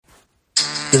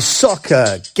The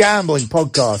Soccer Gambling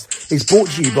Podcast is brought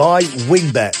to you by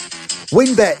WynnBET.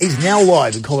 WynnBET is now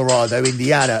live in Colorado,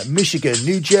 Indiana, Michigan,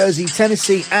 New Jersey,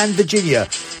 Tennessee, and Virginia.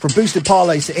 From boosted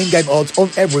parlays to in-game odds on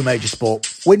every major sport,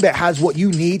 WynnBET has what you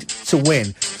need to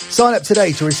win. Sign up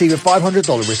today to receive a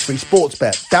 $500 risk-free sports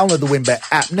bet. Download the WynnBET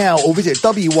app now or visit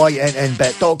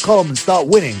wynnbet.com and start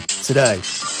winning today.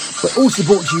 We're also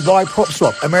brought to you by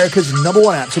PropSwap, America's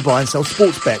 #1 app to buy and sell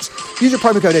sports bets. Use the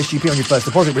promo code SGP on your first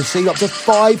deposit. Receive up to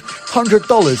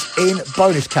 $500 in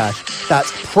bonus cash.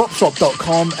 That's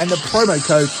PropSwap.com and the promo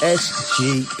code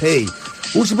SGP.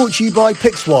 Also brought to you by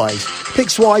PicksWise.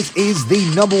 PicksWise is the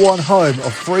 #1 home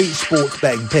of free sports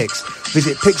betting picks.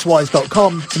 Visit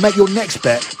PicksWise.com to make your next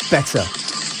bet better.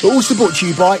 We're also brought to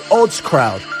you by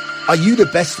OddsCrowd. Are you the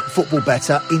best football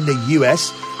bettor in the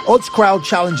US? OddsCrowd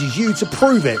challenges you to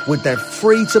prove it with their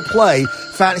free-to-play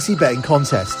fantasy betting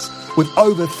contests. With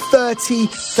over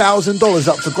 $30,000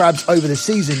 up for grabs over the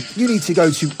season, you need to go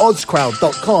to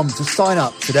oddscrowd.com to sign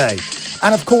up today.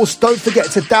 And of course, don't forget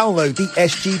to download the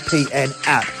SGPN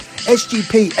app.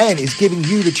 SGPN is giving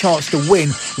you the chance to win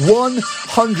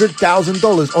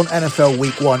 $100,000 on NFL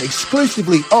Week 1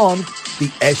 exclusively on the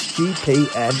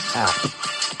SGPN app.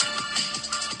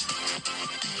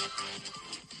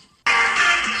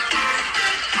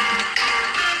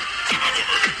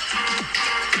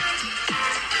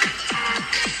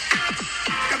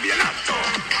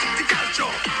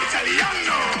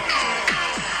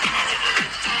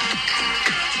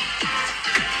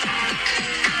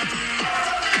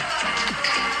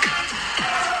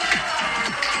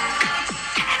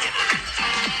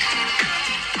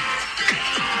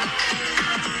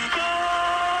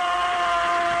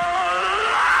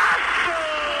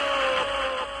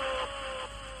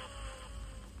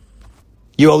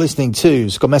 You are listening to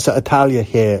Scommessa Italia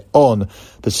here on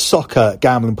the Soccer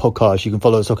Gambling Podcast. You can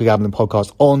follow the Soccer Gambling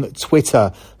Podcast on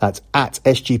Twitter. That's at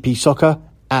SGP Soccer,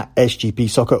 at SGP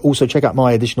Soccer. Also check out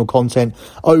my additional content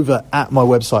over at my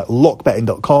website,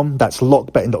 lockbetting.com. That's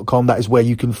lockbetting.com. That is where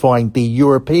you can find the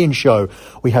European show.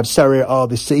 We have Serie A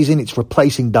this season. It's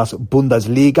replacing Das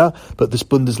Bundesliga, but this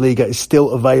Bundesliga is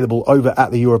still available over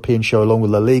at the European show along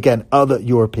with La Liga and other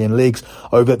European leagues.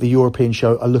 Over at the European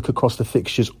show, I look across the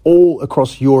fixtures all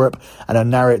across Europe and I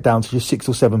narrow it down to just 6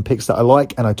 or 7 picks that I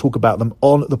like and I talk about them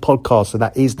on the podcast. So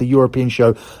that is the European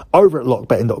show over at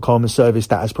lockbetting.com, a service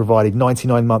that has provided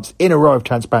 99 months in a row of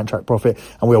transparent track profit,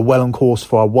 and we are well on course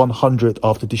for our 100th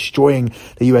after destroying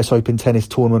the US Open tennis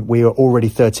tournament. We are already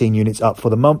 13 units up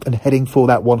for the month and heading for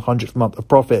that 100th month of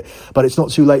profit. But it's not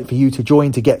too late for you to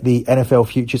join to get the NFL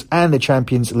futures and the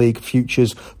Champions League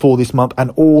futures for this month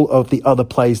and all of the other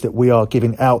plays that we are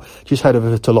giving out. Just head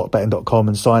over to lockbetting.com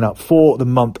and sign up for the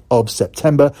month of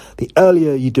September. The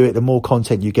earlier you do it, the more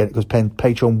content you get, because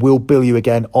Patreon will bill you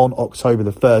again on October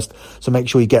the 1st. So make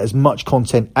sure you get as much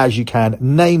content as you can,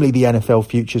 namely the NFL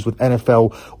futures with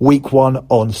NFL Week 1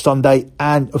 on Sunday,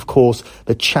 and of course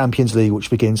the Champions League, which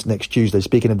begins next Tuesday.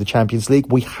 Speaking of the Champions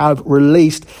League, we have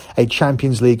released a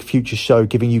Champions League futures show,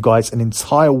 giving you guys an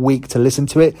entire week to listen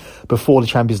to it before the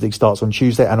Champions League starts on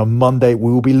Tuesday, and on Monday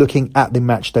we will be looking at the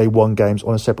match day 1 games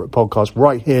on a separate podcast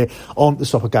right here on the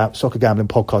Soccer Gambling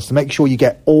Podcast. So make sure you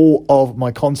get all of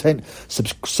my content.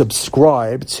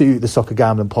 Subscribe to the Soccer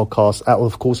Gambling Podcast. That will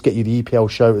of course get you the EPL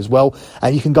show as well,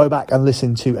 and you can go back and listen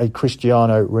to a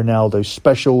Cristiano Ronaldo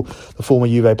special. The former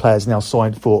Juve player is now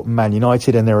signed for Man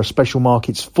United, and there are special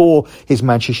markets for his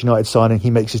Manchester United signing. He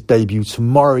makes his debut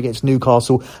tomorrow against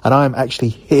Newcastle, and I am actually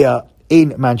here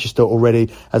in Manchester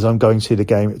already as I'm going to the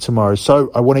game tomorrow.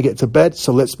 So I want to get to bed,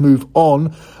 so let's move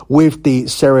on with the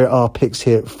Serie A picks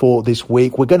here for this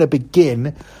week. We're going to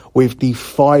begin with the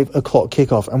 5 o'clock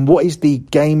kickoff. And what is the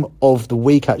game of the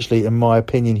week, actually, in my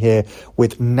opinion here,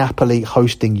 with Napoli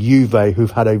hosting Juve,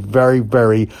 who've had a very,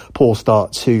 very poor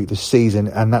start to the season.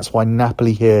 And that's why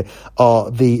Napoli here are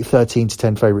the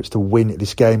 13-10 favourites to win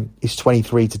this game. It's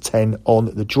 23-10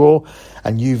 on the draw.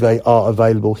 And Juve are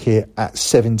available here at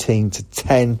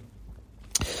 17-10.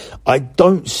 I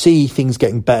don't see things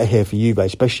getting better here for Juve,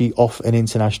 especially off an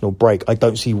international break. I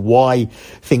don't see why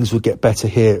things would get better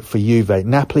here for Juve.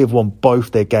 Napoli have won both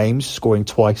their games, scoring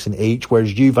twice in each,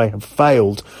 whereas Juve have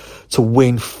failed to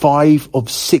win 5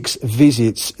 of 6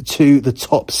 visits to the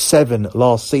top 7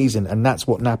 last season. And that's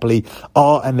what Napoli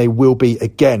are, and they will be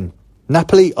again.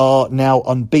 Napoli are now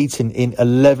unbeaten in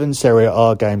 11 Serie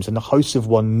A games, and the hosts have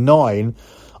won 9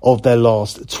 of their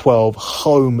last 12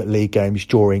 home league games,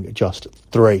 drawing just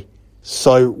 3.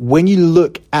 So when you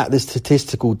look at the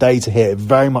statistical data here, it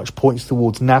very much points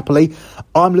towards Napoli.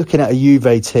 I'm looking at a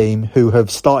Juve team who have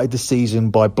started the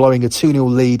season by blowing a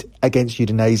 2-0 lead against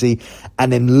Udinese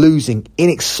and then losing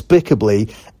inexplicably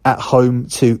at home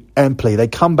to Empoli. They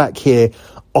come back here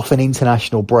off an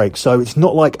international break. So it's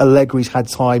not like Allegri's had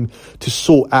time to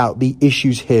sort out the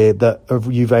issues here that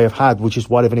Juve have had, which is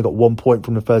why they've only got 1 point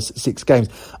from the first 6 games.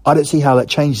 I don't see how that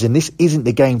changes, and this isn't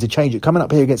the game to change it. Coming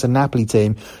up here against a Napoli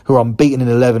team who are unbeaten in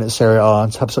 11 at Serie A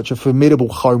and have such a formidable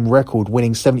home record,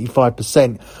 winning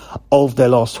 75% of their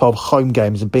last 12 home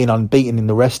games and being unbeaten in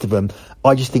the rest of them,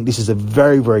 I just think this is a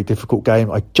very, very difficult game.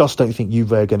 I just don't think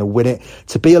Juve are going to win it.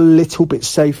 To be a little bit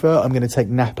safer, I'm going to take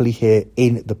Napoli here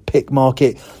in the pick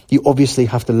market. You obviously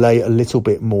have to lay a little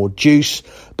bit more juice,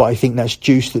 but I think that's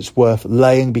juice that's worth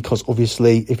laying because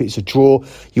obviously if it's a draw,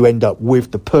 you end up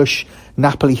with the push.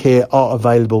 Napoli here are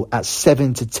available at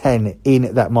 7 to 10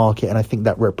 in that market, and I think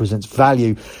that represents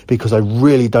value because I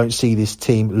really don't see this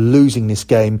team losing this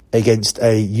game against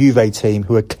a Juve team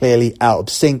who are clearly out of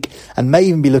sync and may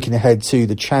even be looking ahead to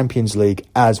the Champions League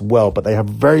as well. But they have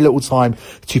very little time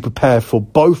to prepare for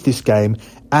both this game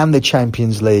and the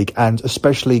Champions League, and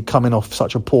especially coming off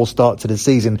such a poor start to the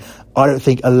season, I don't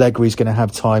think Allegri is going to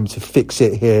have time to fix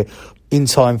it here in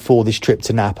time for this trip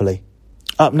to Napoli.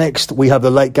 Up next, we have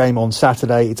the late game on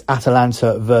Saturday. It's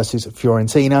Atalanta versus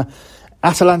Fiorentina.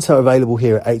 Atalanta available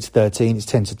here at 8 to 13. It's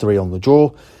 10 to 3 on the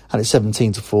draw, and it's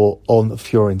 17 to 4 on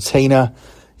Fiorentina.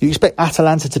 You expect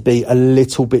Atalanta to be a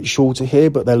little bit shorter here,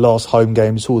 but their last home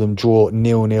game saw them draw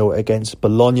 0-0 against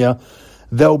Bologna.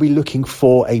 They'll be looking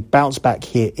for a bounce back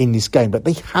here in this game, but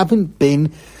they haven't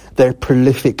been their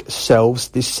prolific selves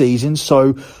this season.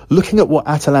 So looking at what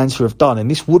Atalanta have done, and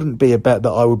this wouldn't be a bet that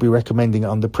I would be recommending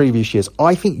under previous years,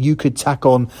 I think you could tack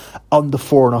on under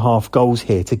 4.5 goals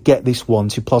here to get this one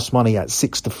to plus money at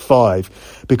 6 to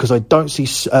 5, because I don't see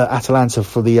Atalanta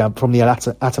from the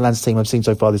Atalanta team I've seen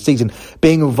so far this season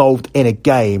being involved in a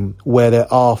game where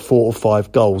there are 4 or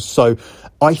 5 goals. So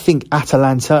I think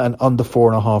Atalanta and under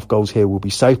 4.5 goals here will be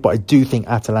safe, but I do think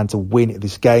Atalanta win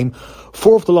this game.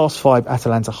 4 of the last 5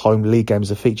 Atalanta home league games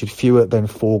have featured fewer than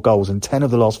 4 goals, and 10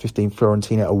 of the last 15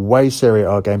 Fiorentina away Serie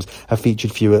A games have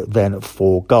featured fewer than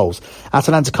 4 goals.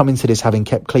 Atalanta come into this having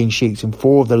kept clean sheets in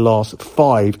 4 of the last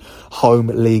 5 home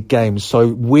league games. So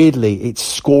weirdly, it's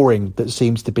scoring that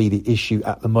seems to be the issue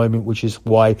at the moment, which is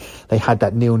why they had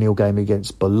that 0-0 game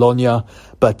against Bologna.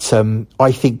 But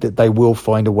I think that they will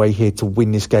find a way here to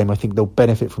win this game. I think they'll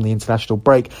benefit from the international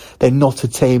break. They're not a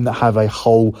team that have a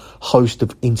whole host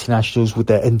of internationals with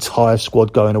their entire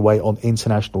squad going away on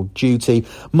international duty,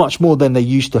 much more than they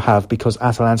used to have, because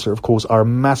Atalanta, of course, are a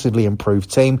massively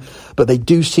improved team, but they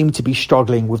do seem to be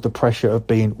struggling with the pressure of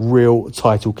being real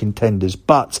title contenders.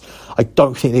 But I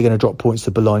don't think they're going to drop points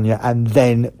to Bologna and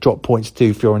then drop points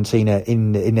to Fiorentina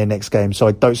in their next game. So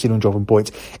I don't see them dropping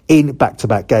points in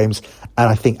back-to-back games, and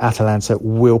I think Atalanta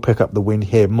will pick up the win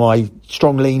here. My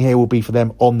strong lean here will be for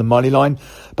them on the money line,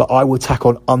 but I will tack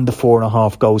on under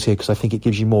 4.5 goals here because I think it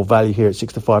gives you more value here at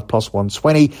 6 to 5 plus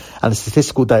 120. And the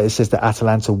statistical data says that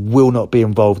Atalanta will not be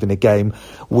involved in a game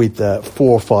with 4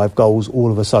 or 5 goals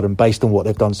all of a sudden, based on what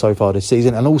they've done so far this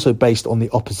season, and also based on the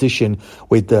opposition,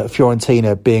 with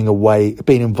Fiorentina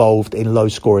being involved in low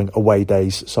scoring away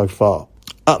days so far.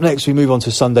 Up next, we move on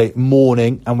to Sunday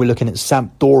morning, and we're looking at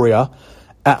Sampdoria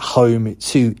at home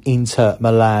to Inter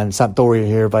Milan. Sampdoria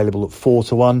here available at 4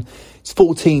 to 1. It's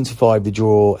 14 to 5 the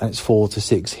draw, and it's 4 to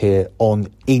 6 here on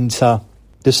Inter.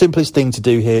 The simplest thing to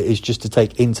do here is just to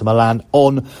take Inter Milan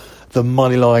on the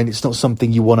money line. It's not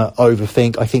something you want to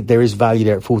overthink. I think there is value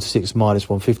there at 4 to 6 minus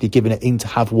 150, given it Inter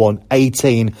have won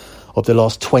 18 of the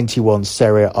last 21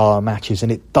 Serie A matches,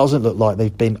 and it doesn't look like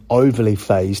they've been overly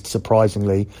phased,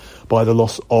 surprisingly, by the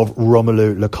loss of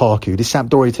Romelu Lukaku. This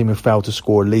Sampdoria team have failed to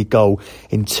score a league goal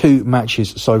in 2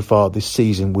 matches so far this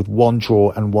season, with 1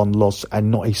 draw and 1 loss,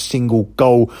 and not a single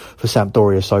goal for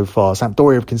Sampdoria so far.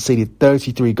 Sampdoria have conceded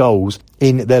 33 goals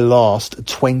in their last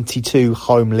 22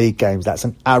 home league games. That's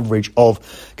an average of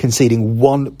conceding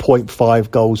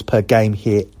 1.5 goals per game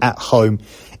here at home.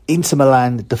 Inter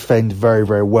Milan defend very,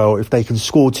 very well. If they can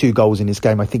score 2 goals in this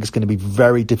game, I think it's going to be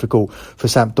very difficult for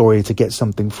Sampdoria to get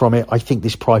something from it. I think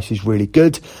this price is really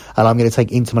good, and I'm going to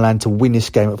take Inter Milan to win this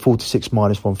game at 4 to 6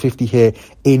 minus 150 here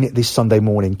in this Sunday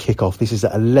morning kickoff. This is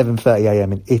at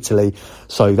 11:30am in Italy,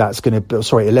 so that's going to be,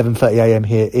 11:30am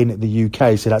here in the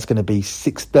UK, so that's going to be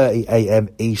 6:30am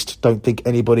East. Don't think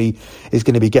anybody is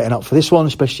going to be getting up for this one,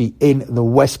 especially in the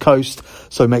West Coast,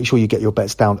 so make sure you get your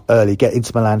bets down early. Get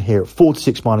Inter Milan here at 4 to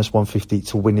 6 minus 150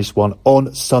 to win this one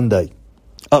on Sunday.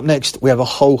 Up next, we have a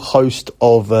whole host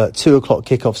of 2 o'clock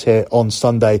kickoffs here on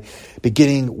Sunday,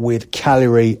 beginning with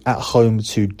Cagliari at home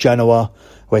to Genoa,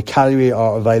 where Cagliari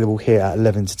are available here at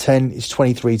 11 to 10. It's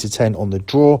 23 to 10 on the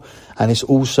draw, and it's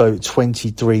also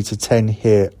 23 to 10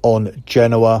 here on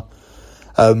Genoa.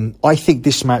 I think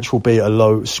this match will be a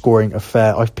low-scoring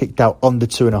affair. I've picked out under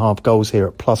 2.5 goals here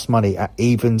at plus money at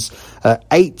evens.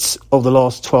 8 of the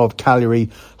last 12 Cagliari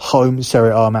home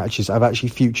Serie A matches have actually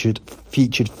featured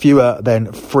fewer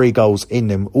than 3 goals in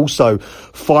them. Also,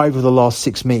 5 of the last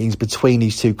 6 meetings between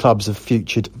these two clubs have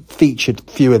featured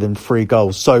fewer than 3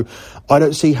 goals. So I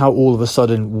don't see how all of a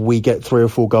sudden we get 3 or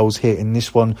 4 goals here in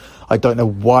this one. I don't know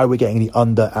why we're getting the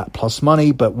under at plus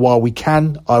money, but while we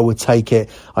can, I would take it.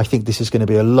 I think this is going to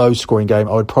be a low-scoring game.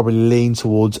 I would probably lean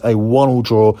towards a 1-1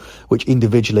 draw, which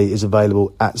individually is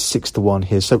available at 6-1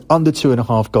 here. So under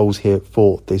 2.5 goals here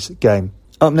for this game.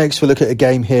 Up next, we'll look at a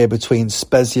game here between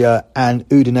Spezia and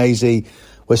Udinese,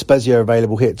 where Spezia are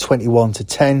available here at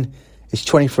 21-10. It's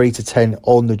 23-10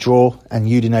 on the draw, and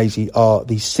Udinese are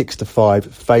the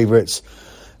 6-5 favourites.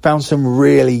 Found some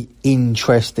really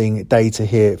interesting data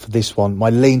here for this one. My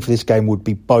lean for this game would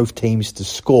be both teams to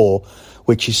score,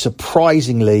 which is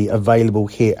surprisingly available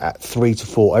here at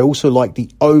 3-4. I also like the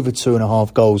over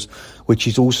 2.5 goals, which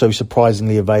is also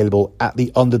surprisingly available at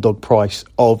the underdog price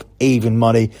of even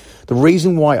money. The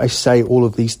reason why I say all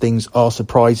of these things are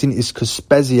surprising is because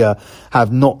Spezia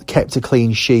have not kept a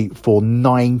clean sheet for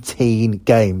 19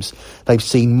 games. They've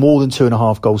seen more than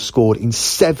 2.5 goals scored in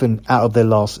 7 out of their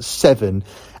last 7,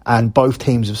 and both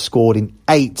teams have scored in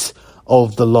 8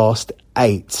 of the last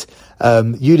 8.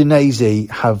 Udinese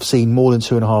have seen more than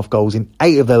 2.5 goals in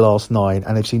 8 of their last 9,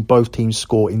 and they've seen both teams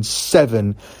score in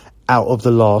 7 out of the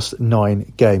last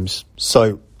 9 games.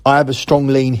 So I have a strong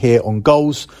lean here on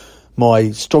goals.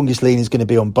 My strongest lean is going to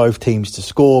be on both teams to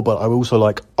score, but I also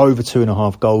like over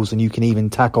 2.5 goals, and you can even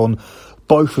tack on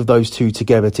both of those two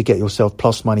together to get yourself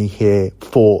plus money here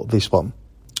for this one.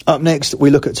 Up next, we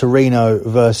look at Torino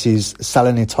versus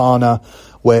Salernitana,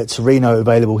 where Torino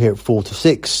available here at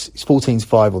 4-6. It's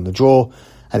 14-5 on the draw,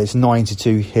 and it's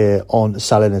 9-2 here on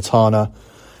Salernitana.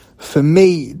 For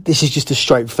me, this is just a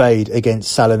straight fade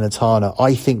against Salernitana.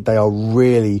 I think they are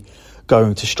really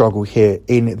going to struggle here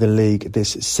in the league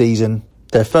this season.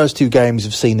 Their first 2 games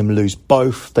have seen them lose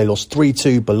both. They lost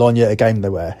 3-2 Bologna, a game they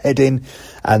were ahead in,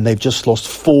 and they've just lost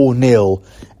 4-0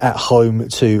 at home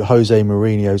to Jose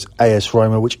Mourinho's AS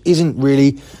Roma, which isn't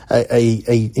really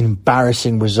a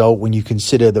embarrassing result when you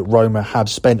consider that Roma have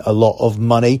spent a lot of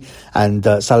money and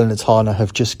Salernitana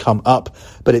have just come up.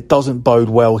 But it doesn't bode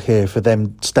well here for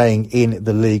them staying in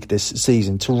the league this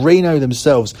season. Torino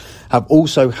themselves have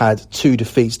also had 2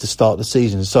 defeats to start the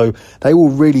season, so they will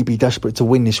really be desperate to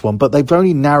win this one. But they've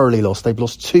only narrowly lost. They've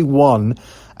lost 2-1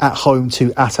 at home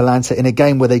to Atalanta in a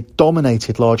game where they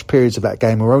dominated large periods of that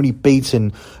game, were only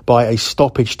beaten by a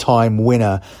stoppage time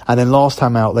winner. And then last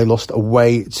time out, they lost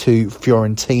away to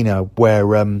Fiorentina, where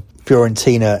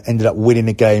Fiorentina ended up winning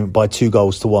the game by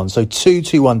 2-1. So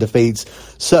 2-1 defeats,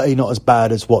 certainly not as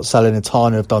bad as what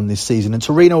Salernitana have done this season. And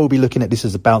Torino will be looking at this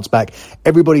as a bounce back.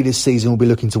 Everybody this season will be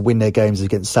looking to win their games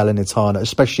against Salernitana,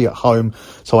 especially at home.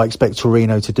 So I expect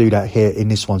Torino to do that here in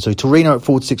this one. So Torino at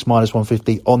 4-6 minus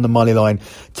 150 on the money line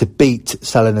to beat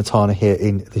Salernitana here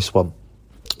in this one.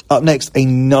 Up next,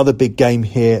 another big game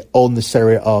here on the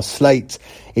Serie A slate.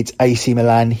 It's AC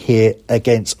Milan here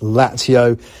against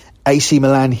Lazio. AC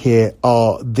Milan here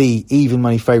are the even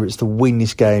money favourites to win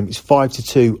this game. It's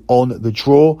 5-2 on the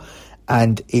draw,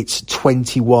 and it's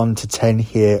 21-10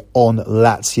 here on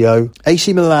Lazio.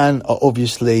 AC Milan are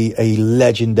obviously a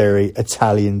legendary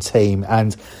Italian team,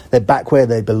 and they're back where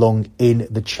they belong in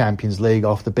the Champions League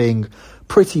after being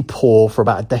pretty poor for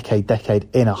about a decade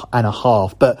and a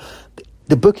half. But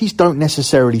the bookies don't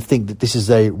necessarily think that this is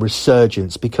a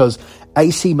resurgence, because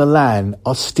AC Milan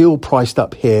are still priced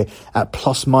up here at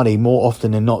plus money more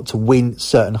often than not to win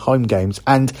certain home games,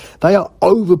 and they are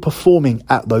overperforming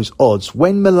at those odds.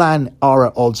 When Milan are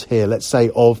at odds here, let's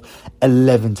say of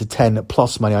 11-10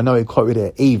 plus money, I know it quoted it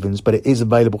at evens, but it is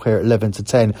available here at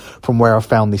 11-10 from where I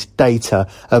found this data.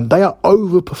 They are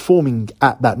overperforming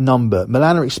at that number.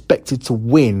 Milan are expected to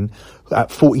win at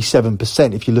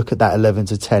 47% if you look at that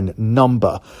 11-10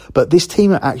 number. But this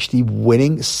team are actually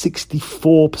winning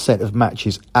 64% of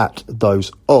matches at those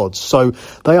odds. So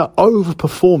they are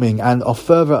overperforming and are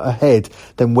further ahead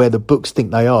than where the books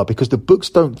think they are, because the books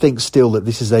don't think still that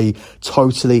this is a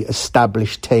totally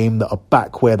established team that are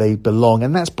back where they belong.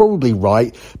 And that's probably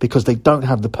right, because they don't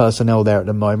have the personnel there at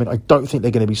the moment. I don't think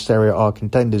they're going to be Serie A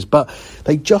contenders, but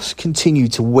they just continue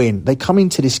to win. They come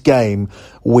into this game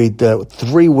with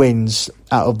 3 wins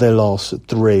out of their last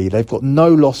 3. They've got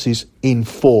no losses in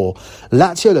 4.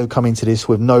 Lazio, though, come into this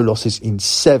with no losses in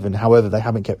 7. However, they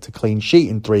haven't kept a clean sheet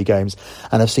in 3 games,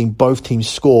 and I've seen both teams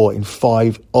score in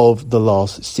 5 of the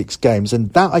last 6 games.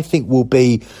 And that, I think, will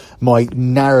be my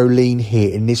narrow lean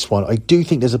here in this one. I do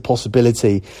think there's a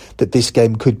possibility that this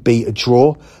game could be a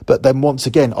draw, but then once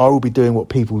again, I will be doing what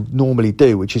people normally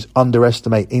do, which is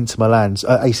underestimate AC Milan.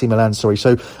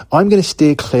 So I'm going to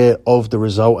steer clear of the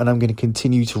result, and I'm going to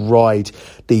continue to ride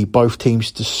the both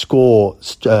teams to score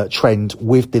trend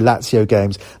with the Lazio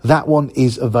games. That one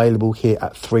is available here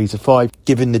at 3-5.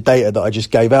 Given the data that I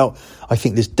just gave out, I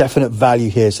think there's definite value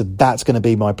here. So that's going to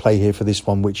be my play here for this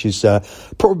one, which is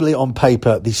probably on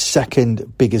paper the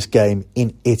second biggest game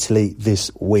in Italy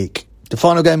this week. The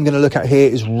final game I'm going to look at here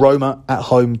is Roma at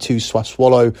home to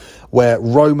Sassuolo, where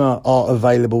Roma are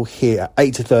available here at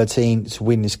 8-13 to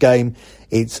win this game.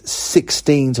 It's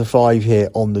 16-5 here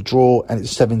on the draw, and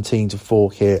it's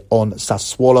 17-4 here on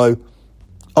Sassuolo.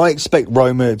 I expect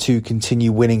Roma to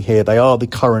continue winning here. They are the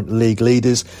current league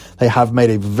leaders. They have made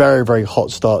a very, very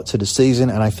hot start to the season,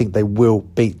 and I think they will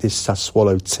beat this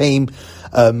Sassuolo team.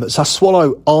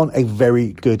 Sassuolo aren't a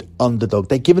very good underdog.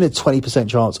 They're given a 20%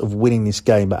 chance of winning this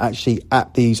game, but actually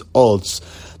at these odds,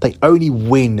 they only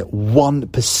win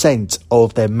 1%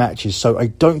 of their matches. So I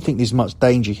don't think there's much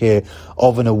danger here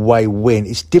of an away win.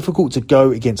 It's difficult to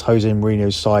go against Jose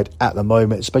Mourinho's side at the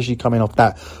moment, especially coming off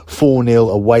that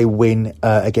 4-0 away win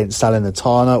against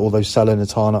Salernitana, although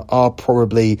Salernitana are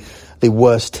probably the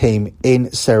worst team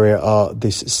in Serie A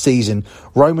this season.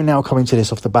 Roma now coming to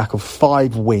this off the back of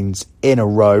 5 wins in a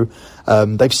row.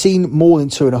 They've seen more than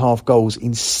 2.5 goals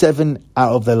in 7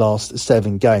 out of their last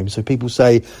 7 games. So people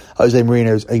say Jose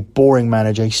Mourinho is a boring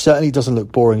manager. He certainly doesn't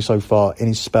look boring so far in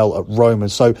his spell at Roma.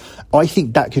 So I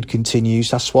think that could continue.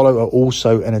 Sassuolo are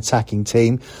also an attacking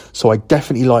team, so I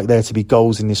definitely like there to be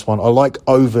goals in this one. I like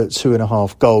over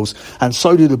 2.5 goals, and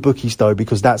so do the bookies though,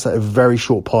 because that's at a very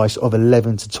short price of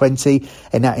 11-20.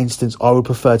 In that instance, I would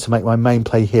prefer to make my main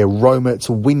play here Roma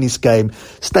to win this game,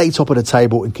 stay top of the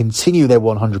table, and continue their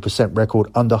 100% record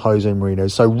under Jose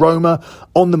Mourinho. So Roma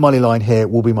on the money line here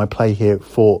will be my play here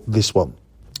for this one.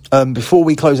 Before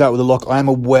we close out with a lock, I am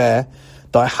aware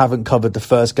that I haven't covered the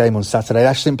first game on Saturday.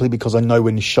 That's simply because I know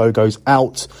when the show goes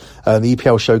out. The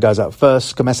EPL show goes out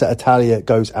first. Scommessa Italia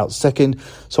goes out second.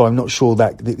 So I'm not sure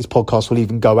that this podcast will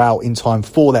even go out in time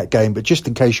for that game. But just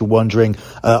in case you're wondering,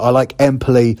 I like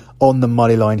Empoli on the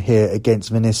money line here against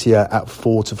Venezia at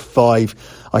 4-5.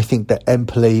 I think that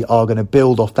Empoli are going to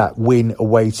build off that win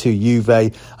away to Juve. I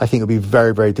think it'll be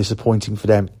very, very disappointing for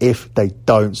them if they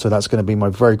don't. So that's going to be my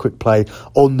very quick play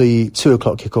on the 2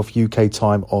 o'clock kickoff UK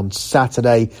time on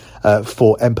Saturday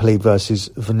for Empoli versus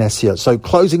Venezia. So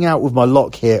closing out with my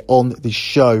lock here on the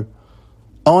show,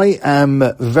 I am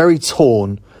very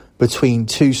torn between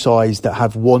 2 sides that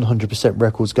have 100%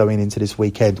 records going into this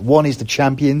weekend. One is the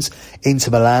champions,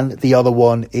 Inter Milan. The other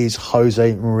one is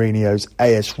Jose Mourinho's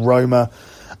AS Roma.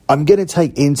 I'm going to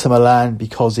take Inter Milan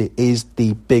because it is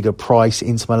the bigger price.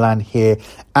 Inter Milan here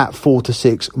at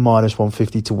 4-6 minus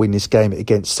 150 to win this game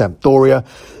against Sampdoria.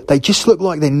 They just look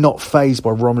like they're not fazed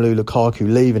by Romelu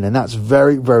Lukaku leaving, and that's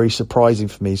very, very surprising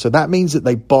for me. So that means that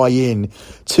they buy in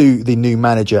to the new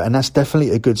manager, and that's definitely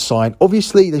a good sign.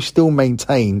 Obviously, they've still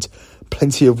maintained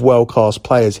plenty of world-class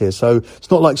players here. So it's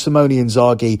not like Simone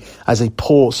Inzaghi has a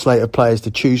poor slate of players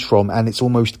to choose from and it's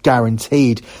almost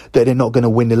guaranteed that they're not going to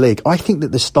win the league. I think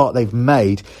that the start they've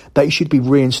made, they should be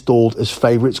reinstalled as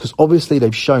favourites because obviously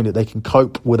they've shown that they can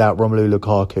cope without Romelu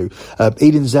Lukaku.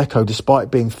 Edin Dzeko,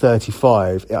 despite being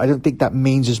 35, I don't think that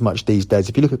means as much these days.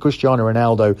 If you look at Cristiano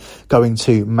Ronaldo going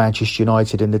to Manchester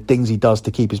United and the things he does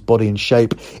to keep his body in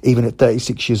shape, even at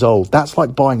 36 years old, that's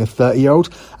like buying a 30-year-old.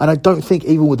 And I don't think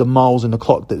even with the miles and the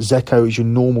clock that Dzeko is your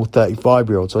normal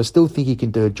 35-year-old. So I still think he can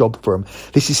do a job for him.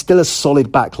 This is still a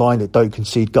solid back line that don't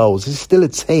concede goals. This is still a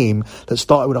team that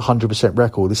started with a 100%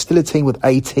 record. There's still a team with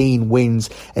 18 wins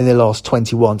in their last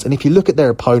 21. And if you look at their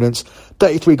opponents,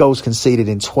 33 goals conceded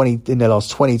in their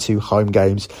last 22 home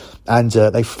games, and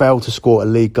they failed to score a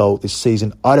league goal this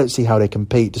season. I don't see how they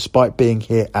compete despite being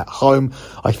here at home.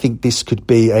 I think this could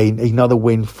be another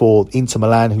win for Inter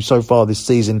Milan, who so far this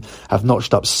season have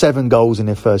notched up 7 goals in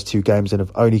their first 2 games and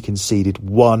have only conceded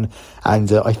 1,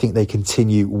 and I think they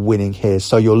continue winning here.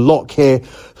 So your lock here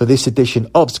for this edition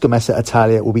of Scommessa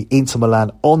Italia will be Inter Milan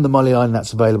on the money line.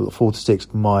 That's available at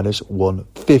 4-6 minus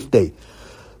 150.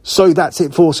 So that's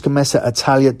it for Scommessa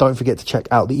Italia. Don't forget to check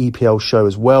out the EPL show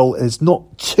as well. There's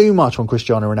not too much on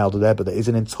Cristiano Ronaldo there, but there is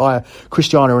an entire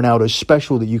Cristiano Ronaldo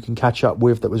special that you can catch up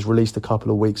with that was released a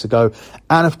couple of weeks ago.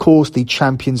 And of course, the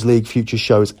Champions League Future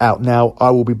show is out now.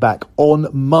 I will be back on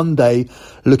Monday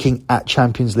looking at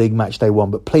Champions League match day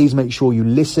 1. But please make sure you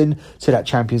listen to that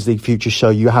Champions League Future show.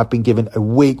 You have been given a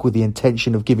week with the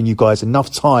intention of giving you guys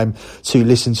enough time to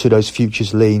listen to those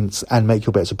futures leans and make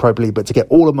your bets appropriately. But to get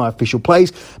all of my official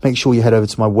plays, make sure you head over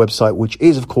to my website, which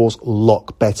is, of course,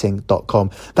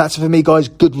 lockbetting.com. That's it for me, guys.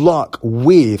 Good luck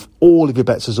with all of your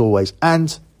bets as always.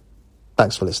 And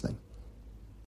thanks for listening.